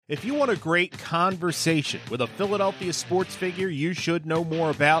If you want a great conversation with a Philadelphia sports figure you should know more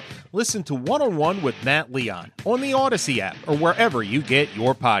about, listen to One-on-One with Matt Leon on the Odyssey app or wherever you get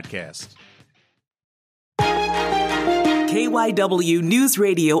your podcasts. KYW News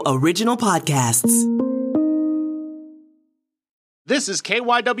Radio original podcasts. This is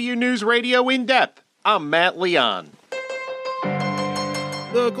KYW News Radio In Depth. I'm Matt Leon.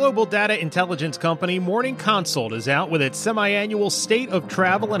 The global data intelligence company Morning Consult is out with its semi-annual State of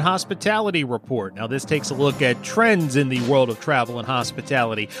Travel and Hospitality report. Now, this takes a look at trends in the world of travel and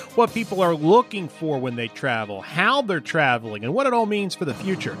hospitality, what people are looking for when they travel, how they're traveling, and what it all means for the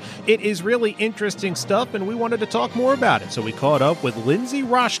future. It is really interesting stuff, and we wanted to talk more about it, so we caught up with Lindsay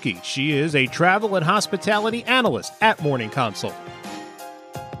Roschke. She is a travel and hospitality analyst at Morning Consult.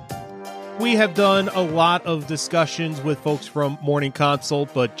 We have done a lot of discussions with folks from Morning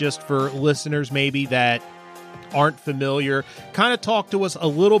Consult, but just for listeners maybe that aren't familiar, kind of talk to us a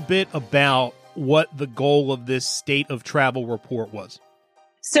little bit about what the goal of this State of Travel report was.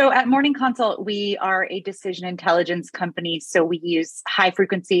 So at Morning Consult, we are a decision intelligence company. So we use high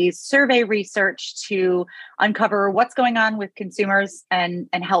frequency survey research to uncover what's going on with consumers and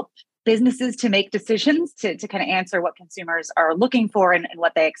help businesses to make decisions to kind of answer what consumers are looking for and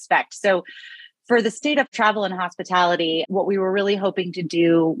what they expect. So for the State of Travel and Hospitality, what we were really hoping to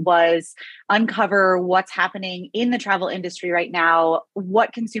do was uncover what's happening in the travel industry right now,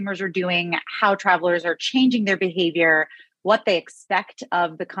 what consumers are doing, how travelers are changing their behavior, what they expect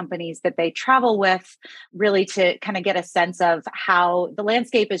of the companies that they travel with, really to kind of get a sense of how the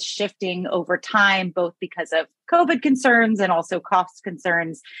landscape is shifting over time, both because of COVID concerns and also cost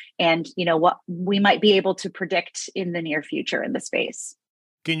concerns, and what we might be able to predict in the near future in the space.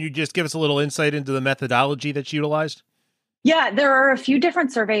 Can you just give us a little insight into the methodology that's utilized? Yeah, there are a few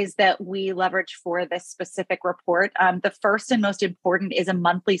different surveys that we leverage for this specific report. The first and most important is a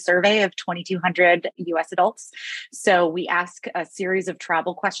monthly survey of 2,200 US adults. So we ask a series of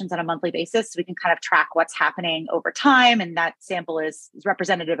travel questions on a monthly basis so we can kind of track what's happening over time. And that sample is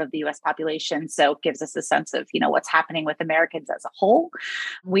representative of the US population. So it gives us a sense of, what's happening with Americans as a whole.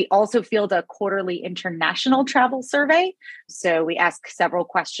 We also field a quarterly international travel survey. So we ask several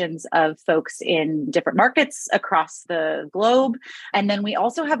questions of folks in different markets across the globe. And then we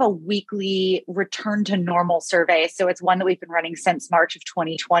also have a weekly return to normal survey. So it's one that we've been running since March of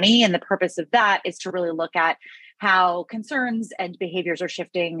 2020. And the purpose of that is to really look at how concerns and behaviors are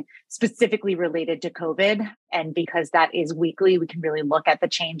shifting specifically related to COVID. And because that is weekly, we can really look at the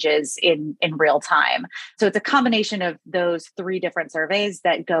changes in real time. So it's a combination of those three different surveys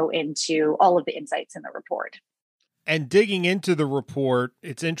that go into all of the insights in the report. And digging into the report,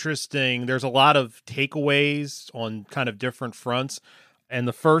 it's interesting. There's a lot of takeaways on kind of different fronts. And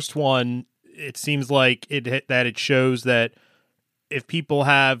the first one, it seems like it shows that if people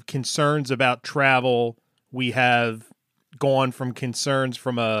have concerns about travel, we have gone from concerns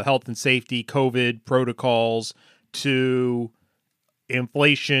from a health and safety, COVID protocols, to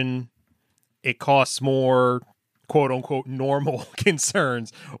inflation. It costs more, quote unquote, normal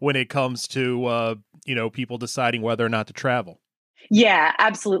concerns when it comes to people deciding whether or not to travel. Yeah,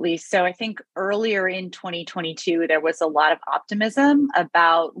 absolutely. So I think earlier in 2022, there was a lot of optimism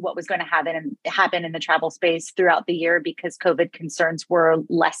about what was going to happen in the travel space throughout the year because COVID concerns were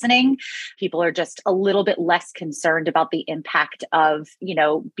lessening. People are just a little bit less concerned about the impact of,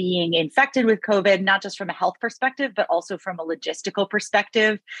 being infected with COVID, not just from a health perspective, but also from a logistical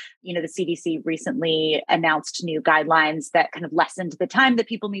perspective. The CDC recently announced new guidelines that kind of lessened the time that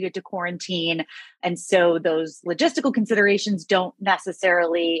people needed to quarantine. And so those logistical considerations don't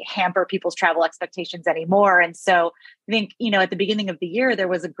necessarily hamper people's travel expectations anymore. And so I think, at the beginning of the year, there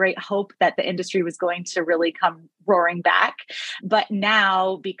was a great hope that the industry was going to really come roaring back. But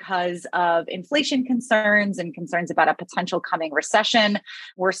now, because of inflation concerns and concerns about a potential coming recession,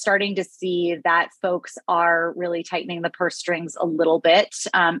 we're starting to see that folks are really tightening the purse strings a little bit,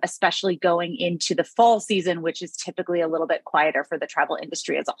 especially going into the fall season, which is typically a little bit quieter for the travel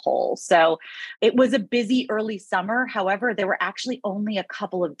industry as a whole. So it was a busy early summer. However, there were actually only a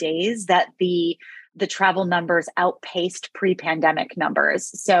couple of days that the travel numbers outpaced pre-pandemic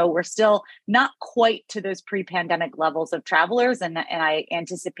numbers. So we're still not quite to those pre-pandemic levels of travelers. And I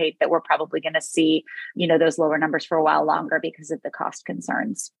anticipate that we're probably going to see, those lower numbers for a while longer because of the cost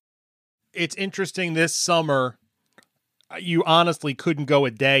concerns. It's interesting this summer, you honestly couldn't go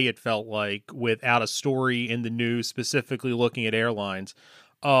a day, it felt like, without a story in the news, specifically looking at airlines,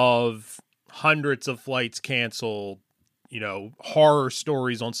 of hundreds of flights canceled, horror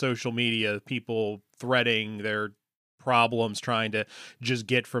stories on social media, people threading their problems trying to just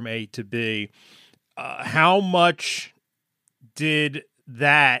get from A to B. How much did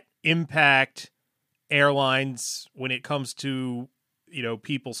that impact airlines when it comes to,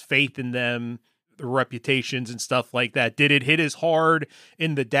 people's faith in them, their reputations and stuff like that? Did it hit as hard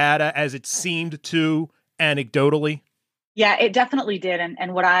in the data as it seemed to anecdotally? Yeah, it definitely did.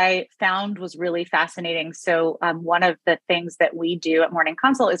 And what I found was really fascinating. So one of the things that we do at Morning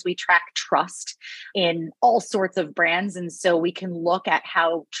Consult is we track trust in all sorts of brands. And so we can look at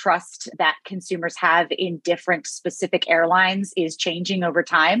how trust that consumers have in different specific airlines is changing over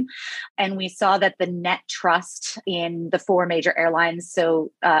time. And we saw that the net trust in the four major airlines,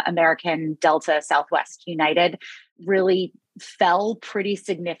 so American, Delta, Southwest, United, really fell pretty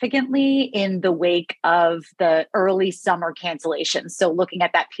significantly in the wake of the early summer cancellations. So looking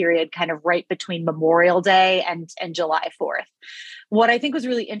at that period kind of right between Memorial Day and July 4th. What I think was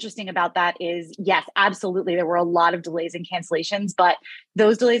really interesting about that is, yes, absolutely, there were a lot of delays and cancellations, but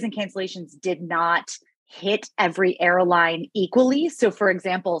those delays and cancellations did not hit every airline equally. So for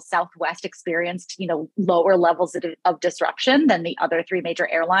example, Southwest experienced, lower levels of disruption than the other three major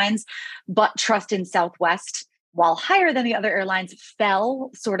airlines, but trust in Southwest, while higher than the other airlines,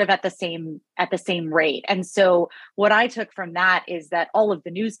 fell sort of at the same rate. And so what I took from that is that all of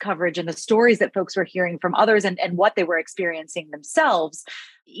the news coverage and the stories that folks were hearing from others and what they were experiencing themselves,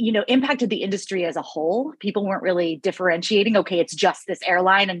 impacted the industry as a whole. People weren't really differentiating, okay, it's just this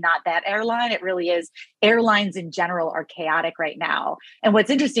airline and not that airline. It really is. Airlines in general are chaotic right now. And what's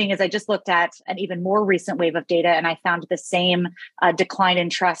interesting is I just looked at an even more recent wave of data and I found the same decline in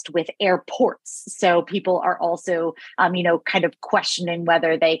trust with airports. So people are also, kind of questioning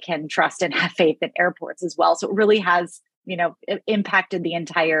whether they can trust and have faith in airports as well. So it really has, impacted the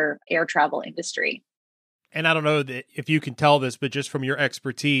entire air travel industry. And I don't know that if you can tell this, but just from your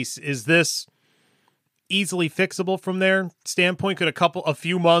expertise, is this easily fixable from their standpoint? Could a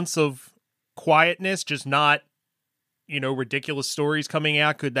few months of quietness, just not, ridiculous stories coming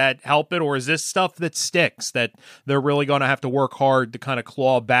out, could that help it? Or is this stuff that sticks, that they're really going to have to work hard to kind of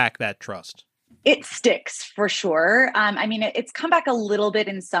claw back that trust? It sticks for sure. It's come back a little bit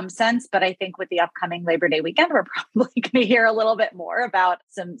in some sense, but I think with the upcoming Labor Day weekend, we're probably going to hear a little bit more about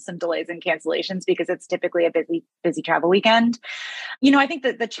some delays and cancellations because it's typically a busy travel weekend. I think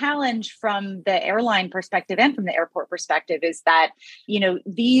that the challenge from the airline perspective and from the airport perspective is that,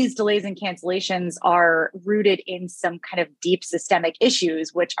 these delays and cancellations are rooted in some kind of deep systemic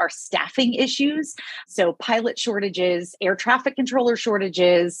issues, which are staffing issues. So pilot shortages, air traffic controller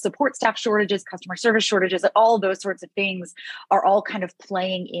shortages, support staff shortages, customer service shortages, all those sorts of things are all kind of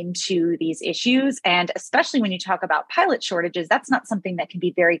playing into these issues. And especially when you talk about pilot shortages, that's not something that can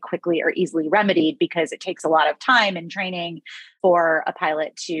be very quickly or easily remedied because it takes a lot of time and training for a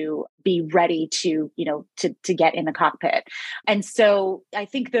pilot to be ready to get in the cockpit. And so I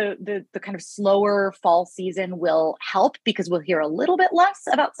think the kind of slower fall season will help because we'll hear a little bit less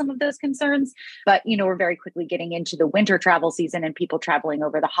about some of those concerns. But, we're very quickly getting into the winter travel season and people traveling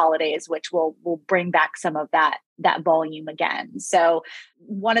over the holidays, which will bring back some of that volume again. So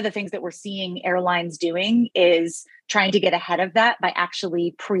one of the things that we're seeing airlines doing is trying to get ahead of that by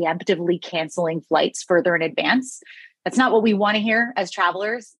actually preemptively canceling flights further in advance. That's not what we want to hear as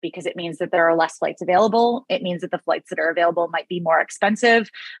travelers because it means that there are less flights available. It means that the flights that are available might be more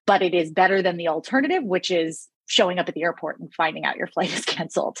expensive, but it is better than the alternative, which is showing up at the airport and finding out your flight is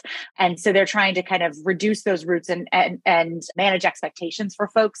canceled. And so they're trying to kind of reduce those routes and manage expectations for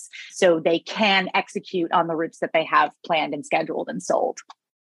folks so they can execute on the routes that they have planned and scheduled and sold.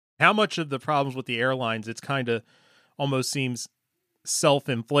 How much of the problems with the airlines, it's kind of almost seems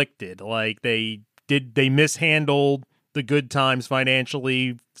self-inflicted, like they mishandled the good times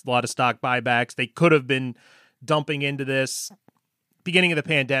financially, a lot of stock buybacks. They could have been dumping into this. Beginning of the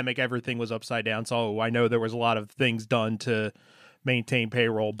pandemic, everything was upside down. So I know there was a lot of things done to maintain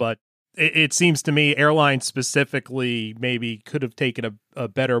payroll, but it seems to me airlines specifically maybe could have taken a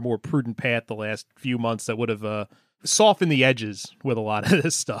better, more prudent path the last few months that would have softened the edges with a lot of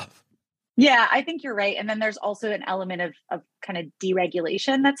this stuff. Yeah, I think you're right. And then there's also an element of kind of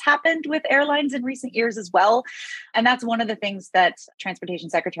deregulation that's happened with airlines in recent years as well. And that's one of the things that Transportation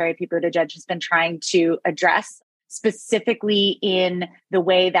Secretary Pete Buttigieg has been trying to address, specifically in the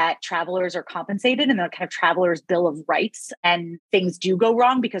way that travelers are compensated and the kind of traveler's bill of rights and things do go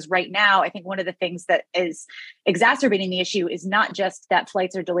wrong. Because right now, I think one of the things that is exacerbating the issue is not just that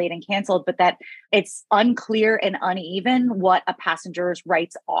flights are delayed and canceled, but that it's unclear and uneven what a passenger's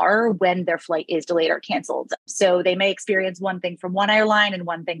rights are when their flight is delayed or canceled. So they may experience one thing from one airline and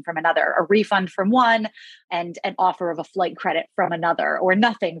one thing from another, a refund from one and an offer of a flight credit from another, or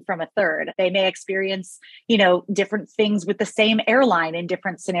nothing from a third. They may experience, different things with the same airline in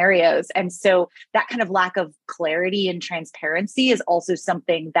different scenarios. And so that kind of lack of clarity and transparency is also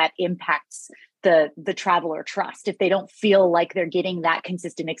something that impacts the traveler trust. If they don't feel like they're getting that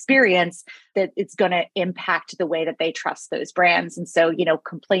consistent experience, that it's going to impact the way that they trust those brands. And so,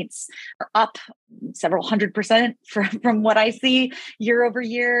 complaints are up several 100% from what I see year over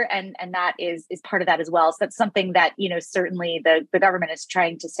year. And that is part of that as well. So that's something that, certainly the government is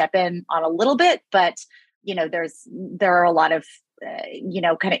trying to step in on a little bit, but there are a lot of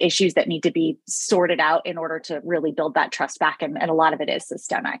kind of issues that need to be sorted out in order to really build that trust back. And a lot of it is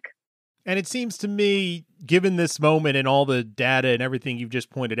systemic. And it seems to me, given this moment and all the data and everything you've just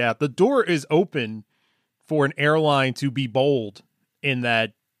pointed out, the door is open for an airline to be bold in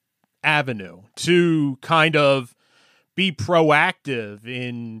that avenue, to kind of be proactive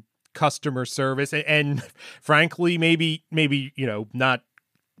in customer service and frankly, maybe, not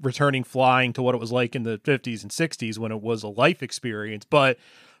returning flying to what it was like in the 50s and 60s when it was a life experience, but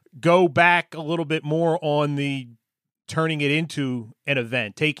go back a little bit more on the turning it into an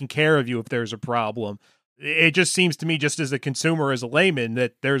event, taking care of you if there's a problem. It just seems to me, just as a consumer, as a layman,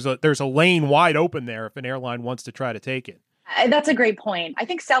 that there's a lane wide open there if an airline wants to try to take it. That's a great point. I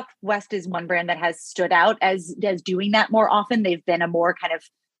think Southwest is one brand that has stood out as doing that more often. They've been a more kind of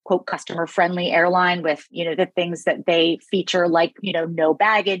quote customer friendly airline with, the things that they feature like, no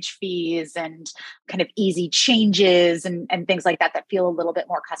baggage fees and kind of easy changes and things like that feel a little bit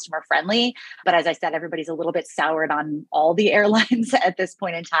more customer friendly. But as I said, everybody's a little bit soured on all the airlines at this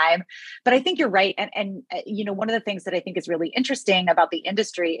point in time. But I think you're right. And one of the things that I think is really interesting about the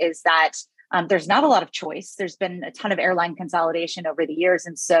industry is that there's not a lot of choice. There's been a ton of airline consolidation over the years.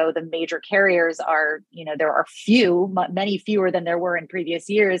 And so the major carriers are, there are many fewer than there were in previous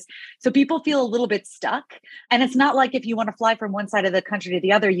years. So people feel a little bit stuck. And it's not like if you want to fly from one side of the country to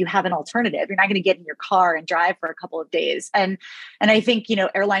the other, you have an alternative. You're not going to get in your car and drive for a couple of days. And I think,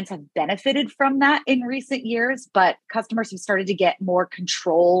 airlines have benefited from that in recent years, but customers have started to get more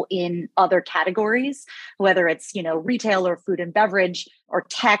control in other categories, whether it's, retail or food and beverage or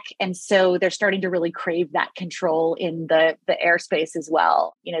tech. And so they're starting to really crave that control in the airspace as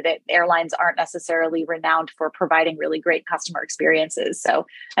well. That airlines aren't necessarily renowned for providing really great customer experiences. So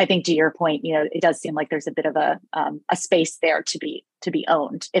I think to your point, it does seem like there's a bit of a space there to be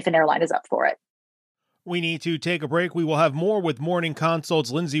owned if an airline is up for it. We need to take a break. We will have more with Morning Consult's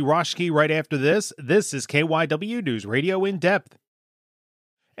Lindsay Roschke right after this. This is KYW News Radio In Depth.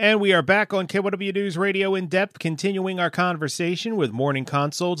 And we are back on KYW News Radio In Depth, continuing our conversation with Morning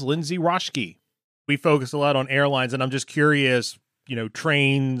Consult's Lindsay Roschke. We focus a lot on airlines, and I'm just curious,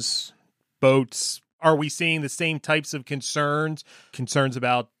 trains, boats, are we seeing the same types of concerns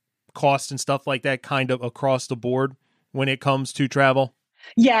about cost and stuff like that kind of across the board when it comes to travel?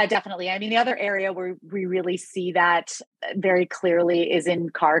 Yeah, definitely. I mean, the other area where we really see that very clearly is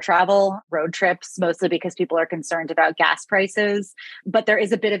in car travel, road trips, mostly because people are concerned about gas prices. But there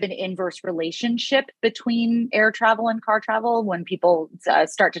is a bit of an inverse relationship between air travel and car travel. When people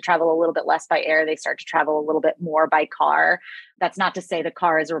start to travel a little bit less by air, they start to travel a little bit more by car. That's not to say the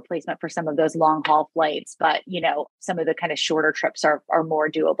car is a replacement for some of those long haul flights, but some of the kind of shorter trips are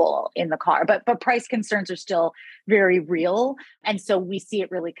more doable in the car. But price concerns are still very real. And so we see it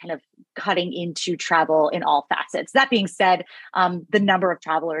really kind of cutting into travel in all facets. That being said, the number of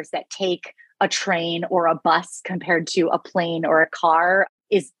travelers that take a train or a bus compared to a plane or a car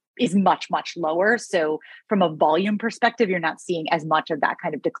is much, much lower. So from a volume perspective, you're not seeing as much of that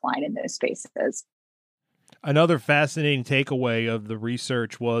kind of decline in those spaces. Another fascinating takeaway of the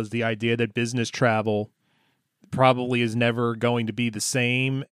research was the idea that business travel probably is never going to be the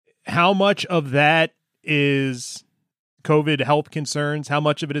same. How much of that is COVID health concerns? How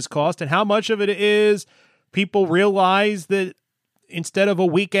much of it is cost? And how much of it is people realize that instead of a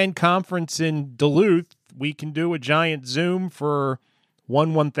weekend conference in Duluth, we can do a giant Zoom for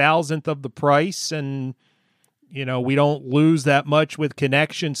 1/1000th of the price, and we don't lose that much with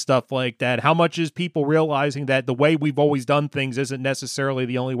connection, stuff like that. How much is people realizing that the way we've always done things isn't necessarily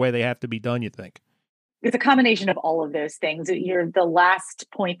the only way they have to be done, you think? It's a combination of all of those things. The last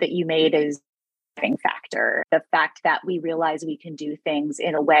point that you made is factor. The fact that we realize we can do things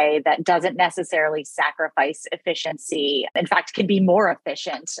in a way that doesn't necessarily sacrifice efficiency, in fact, can be more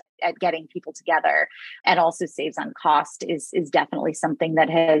efficient at getting people together and also saves on cost is definitely something that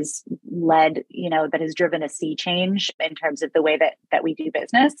has led, that has driven a sea change in terms of the way that we do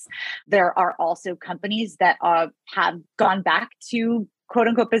business. There are also companies that have gone back to quote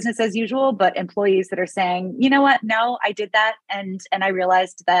unquote business as usual, but employees that are saying, you know what, no, I did that. And I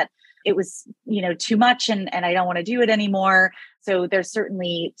realized that it was, too much and I don't want to do it anymore. So there's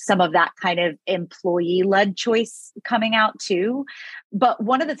certainly some of that kind of employee-led choice coming out too. But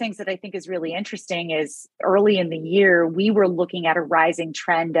one of the things that I think is really interesting is early in the year, we were looking at a rising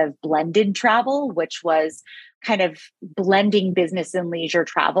trend of blended travel, which was kind of blending business and leisure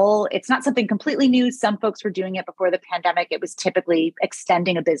travel. It's not something completely new. Some folks were doing it before the pandemic. It was typically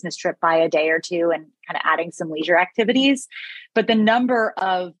extending a business trip by a day or two and kind of adding some leisure activities. But the number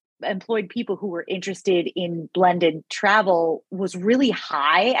of employed people who were interested in blended travel was really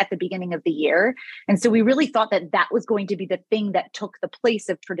high at the beginning of the year. And so we really thought that that was going to be the thing that took the place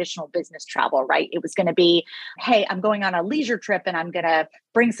of traditional business travel, right? It was going to be, hey, I'm going on a leisure trip and I'm going to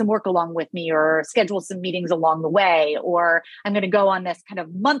bring some work along with me or schedule some meetings along the way, or I'm going to go on this kind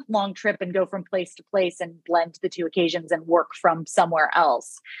of month-long trip and go from place to place and blend the two occasions and work from somewhere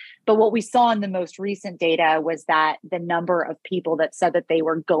else. But what we saw in the most recent data was that the number of people that said that they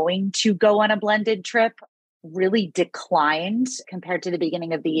were going to go on a blended trip really declined compared to the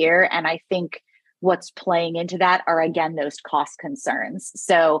beginning of the year. And I think what's playing into that are, again, those cost concerns.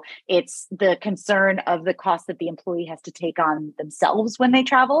 So it's the concern of the cost that the employee has to take on themselves when they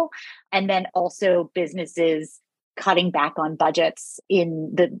travel. And then also businesses cutting back on budgets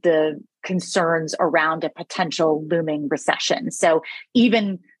in the concerns around a potential looming recession. So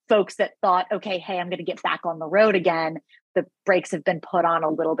even folks that thought, okay, hey, I'm going to get back on the road again, the brakes have been put on a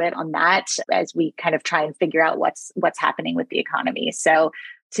little bit on that as we kind of try and figure out what's happening with the economy. So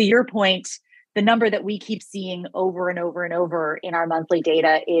to your point, the number that we keep seeing over and over and over in our monthly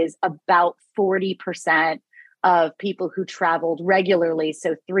data is about 40% of people who traveled regularly,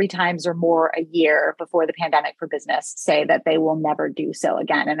 so 3 times or more a year before the pandemic for business, say that they will never do so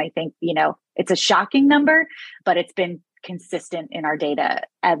again. And I think, it's a shocking number, but it's been consistent in our data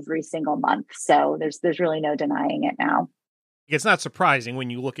every single month. So there's really no denying it now. It's not surprising when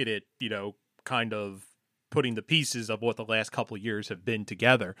you look at it, kind of putting the pieces of what the last couple of years have been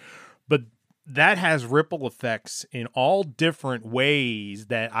together. But that has ripple effects in all different ways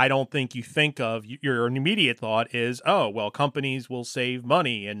that I don't think you think of. Your immediate thought is, oh, well, companies will save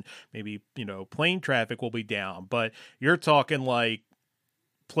money and maybe, plane traffic will be down. But you're talking like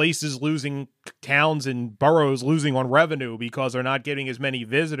places losing, towns and boroughs losing on revenue because they're not getting as many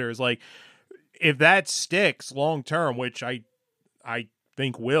visitors. Like, if that sticks long term, which I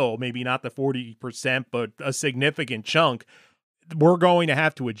think will, maybe not the 40%, but a significant chunk, we're going to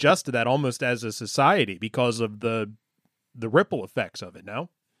have to adjust to that almost as a society because of the ripple effects of it, no?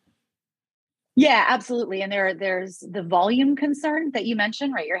 Yeah, absolutely. And there's the volume concern that you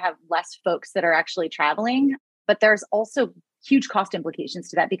mentioned, right? You have less folks that are actually traveling, but there's also huge cost implications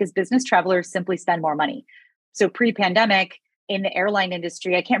to that because business travelers simply spend more money. So pre-pandemic, in the airline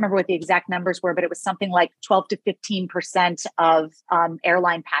industry, I can't remember what the exact numbers were, but it was something like 12 to 15% of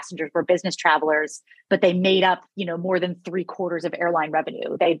airline passengers were business travelers, but they made up, more than 3/4 of airline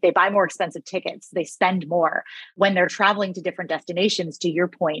revenue. They buy more expensive tickets. They spend more when they're traveling to different destinations. To your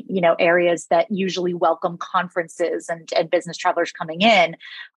point, areas that usually welcome conferences and business travelers coming in,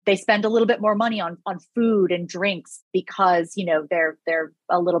 they spend a little bit more money on food and drinks because, they're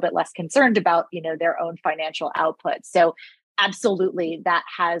a little bit less concerned about, their own financial output. So absolutely, that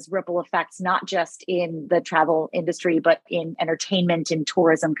has ripple effects, not just in the travel industry, but in entertainment and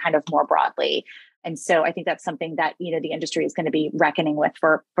tourism kind of more broadly. And so I think that's something that, the industry is going to be reckoning with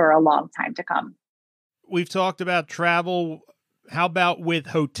for a long time to come. We've talked about travel. How about with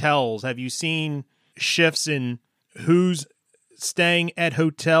hotels? Have you seen shifts in who's staying at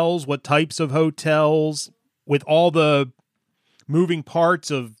hotels, what types of hotels, with all the moving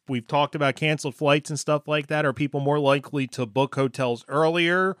parts of, we've talked about canceled flights and stuff like that? Are people more likely to book hotels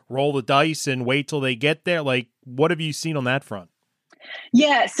earlier, roll the dice and wait till they get there? Like, what have you seen on that front?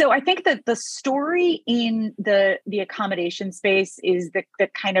 Yeah, so I think that the story in the accommodation space is the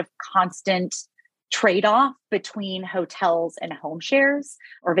kind of constant trade-off between hotels and home shares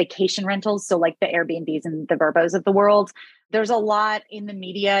or vacation rentals. So like the Airbnbs and the Vrbos of the world. There's a lot in the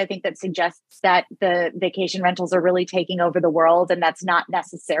media, I think, that suggests that the vacation rentals are really taking over the world. And that's not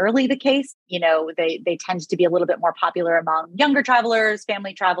necessarily the case. They tend to be a little bit more popular among younger travelers,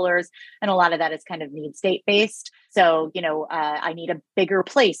 family travelers, and a lot of that is kind of need state based. So, I need a bigger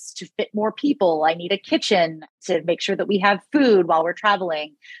place to fit more people. I need a kitchen to make sure that we have food while we're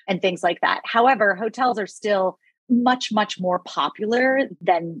traveling and things like that. However, hotels are still much, much more popular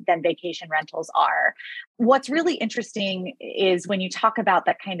than vacation rentals are. What's really interesting is when you talk about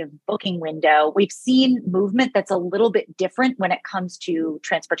that kind of booking window, we've seen movement that's a little bit different when it comes to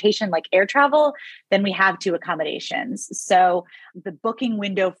transportation like air travel than we have to accommodations. So the booking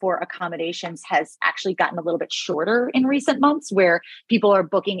window for accommodations has actually gotten a little bit shorter in recent months, where people are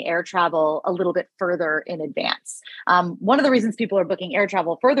booking air travel a little bit further in advance. One of the reasons people are booking air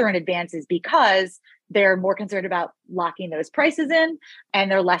travel further in advance is because they're more concerned about locking those prices in, and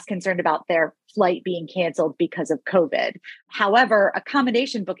they're less concerned about their flight being canceled because of COVID. However,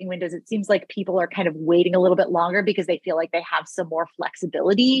 accommodation booking windows, it seems like people are kind of waiting a little bit longer because they feel like they have some more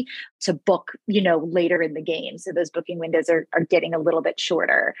flexibility to book, later in the game. So those booking windows are getting a little bit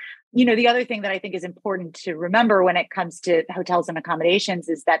shorter. The other thing that I think is important to remember when it comes to hotels and accommodations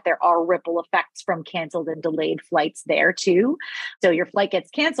is that there are ripple effects from canceled and delayed flights there too. So your flight gets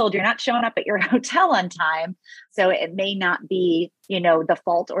canceled, you're not showing up at your hotel on time. So it may not be, the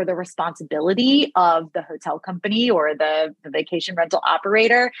fault or the responsibility of the hotel company or the vacation rental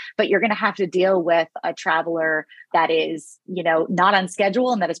operator, but you're going to have to deal with a traveler that is, not on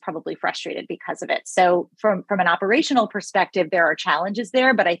schedule and that is probably frustrated because of it. So from an operational perspective, there are challenges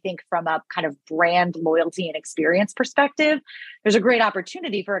there, but I think from a kind of brand loyalty and experience perspective, there's a great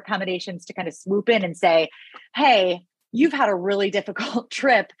opportunity for accommodations to kind of swoop in and say, hey, you've had a really difficult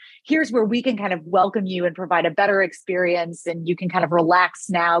trip. Here's where we can kind of welcome you and provide a better experience. And you can kind of relax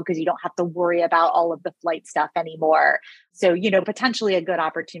now because you don't have to worry about all of the flight stuff anymore. So, potentially a good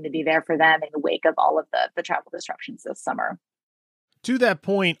opportunity there for them in the wake of all of the travel disruptions this summer. To that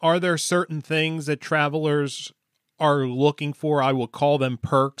point, are there certain things that travelers are looking for? I will call them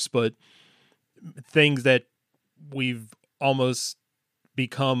perks, but things that we've almost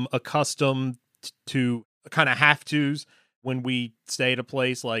become accustomed to kind of have to's when we stay at a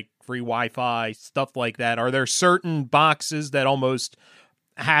place, like free Wi-Fi, stuff like that. Are there certain boxes that almost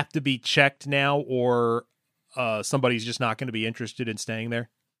have to be checked now, or somebody's just not going to be interested in staying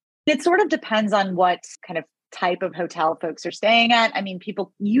there? It sort of depends on what kind of type of hotel folks are staying at. I mean,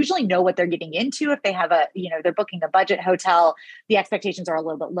 people usually know what they're getting into. If they have they're booking a budget hotel, the expectations are a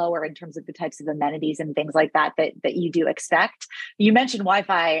little bit lower in terms of the types of amenities and things like that you do expect. You mentioned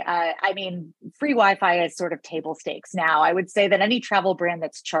Wi-Fi. Free Wi-Fi is sort of table stakes now. I would say that any travel brand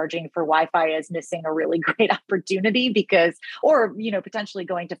that's charging for Wi-Fi is missing a really great opportunity or potentially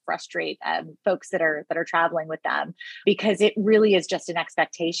going to frustrate folks that are traveling with them, because it really is just an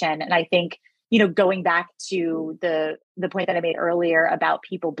expectation. And I think, going back to the point that I made earlier about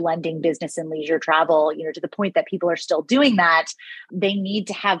people blending business and leisure travel, to the point that people are still doing that, they need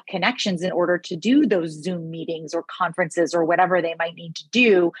to have connections in order to do those Zoom meetings or conferences or whatever they might need to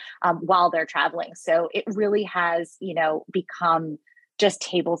do while they're traveling. So it really has, become just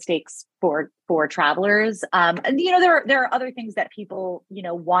table stakes for travelers. And, there are other things that people,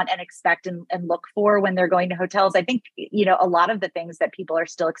 want and expect and look for when they're going to hotels. I think, a lot of the things that people are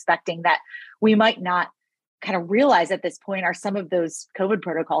still expecting that we might not kind of realize at this point are some of those COVID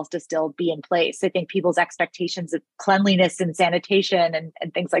protocols to still be in place. I think people's expectations of cleanliness and sanitation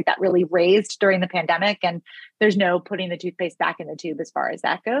and things like that really raised during the pandemic. And there's no putting the toothpaste back in the tube as far as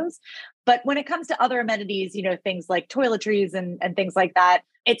that goes. But when it comes to other amenities, things like toiletries and things like that,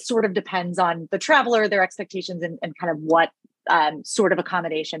 it sort of depends on the traveler, their expectations, and kind of what sort of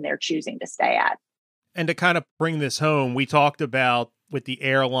accommodation they're choosing to stay at. And to kind of bring this home, we talked about with the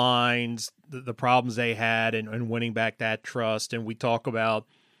airlines, the problems they had and winning back that trust. And we talk about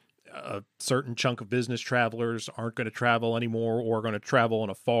a certain chunk of business travelers aren't going to travel anymore, or going to travel on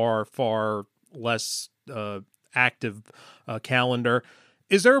a far, far less active calendar.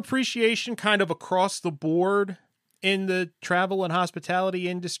 Is there appreciation kind of across the board in the travel and hospitality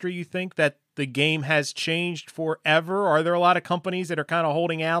industry, you think, that the game has changed forever? Are there a lot of companies that are kind of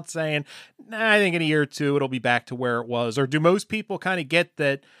holding out saying, I think in a year or two, it'll be back to where it was? Or do most people kind of get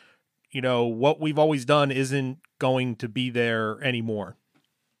that, what we've always done isn't going to be there anymore?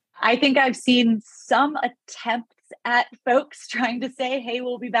 I think I've seen some attempts at folks trying to say, hey,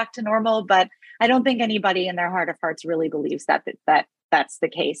 we'll be back to normal, but I don't think anybody in their heart of hearts really believes that that's the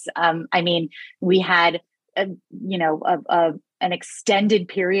case. We had an extended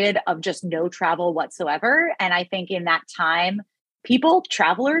period of just no travel whatsoever. And I think in that time,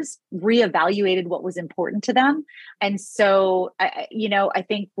 travelers reevaluated what was important to them. And so, I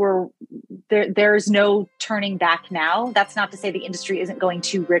think there's no turning back now. That's not to say the industry isn't going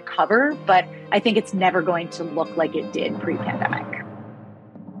to recover, but I think it's never going to look like it did pre-pandemic.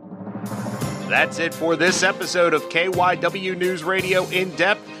 That's it for this episode of KYW News Radio In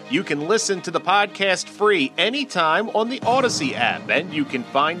Depth. You can listen to the podcast free anytime on the Odyssey app, and you can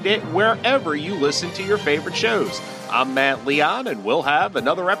find it wherever you listen to your favorite shows. I'm Matt Leon, and we'll have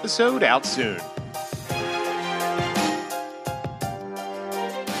another episode out soon.